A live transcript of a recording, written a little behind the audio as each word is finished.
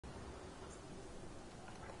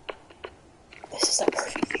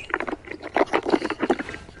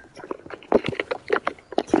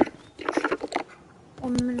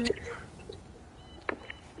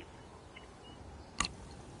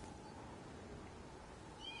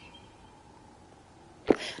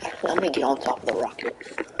me get on top of the rocket.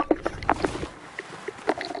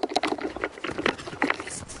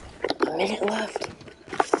 A minute left.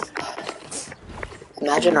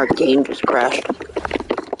 Imagine our game just crashed.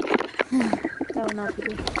 That would not be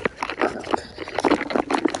good.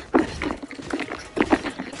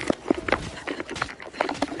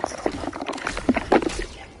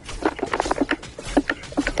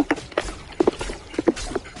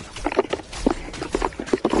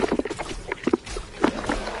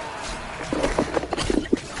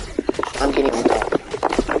 I'm getting on top.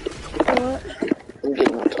 What? I'm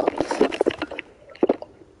getting on top.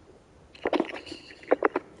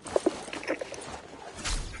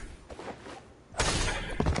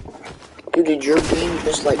 Dude, did your game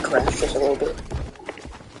just like crash just a little bit?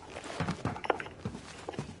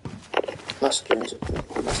 Must have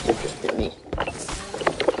just been me.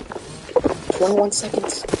 21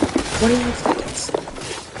 seconds. 21 seconds.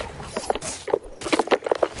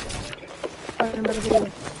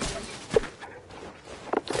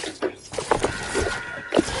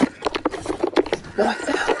 No, I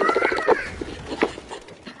fell.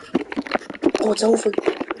 Oh, it's over.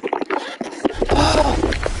 Oh!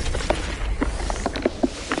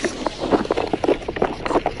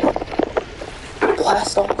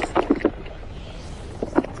 Blast off.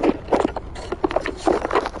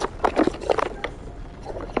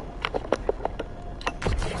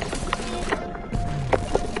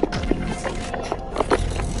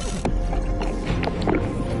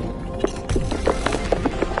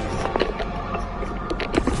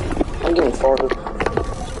 I'm getting farther.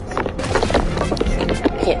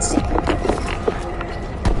 Can't see.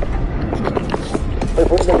 Wait,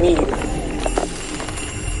 where's the meteor?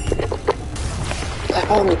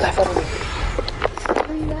 Follow me, follow me. Where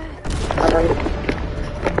are you at? I'm right here.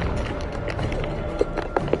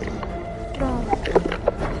 Get on.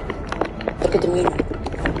 Look at the meteor.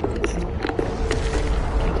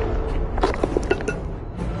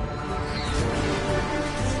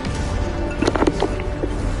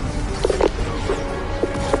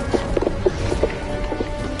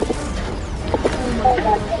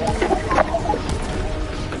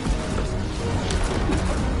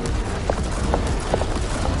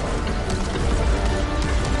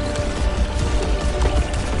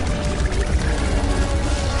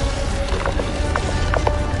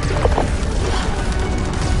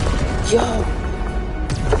 Yo!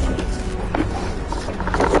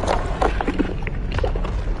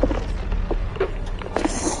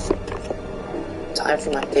 Time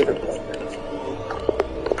for my favorite play.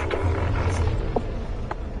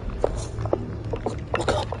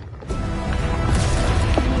 Look up.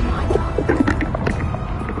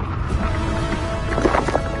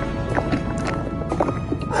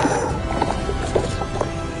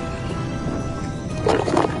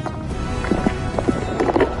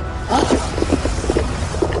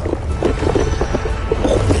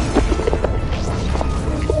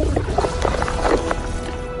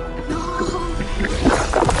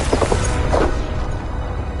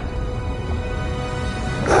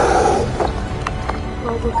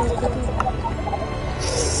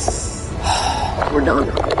 We're done.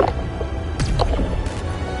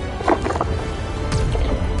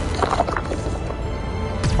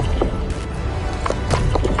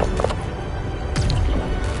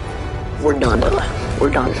 We're done. We're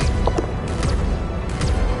done.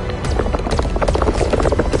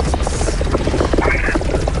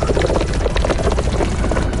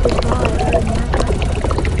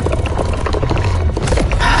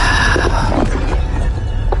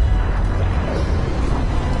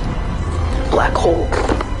 Black hole.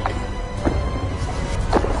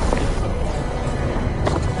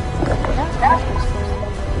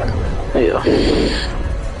 Yeah.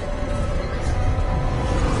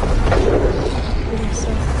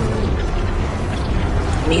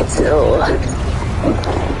 Me too.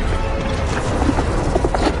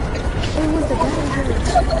 Hey, what's the guy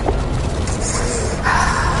here?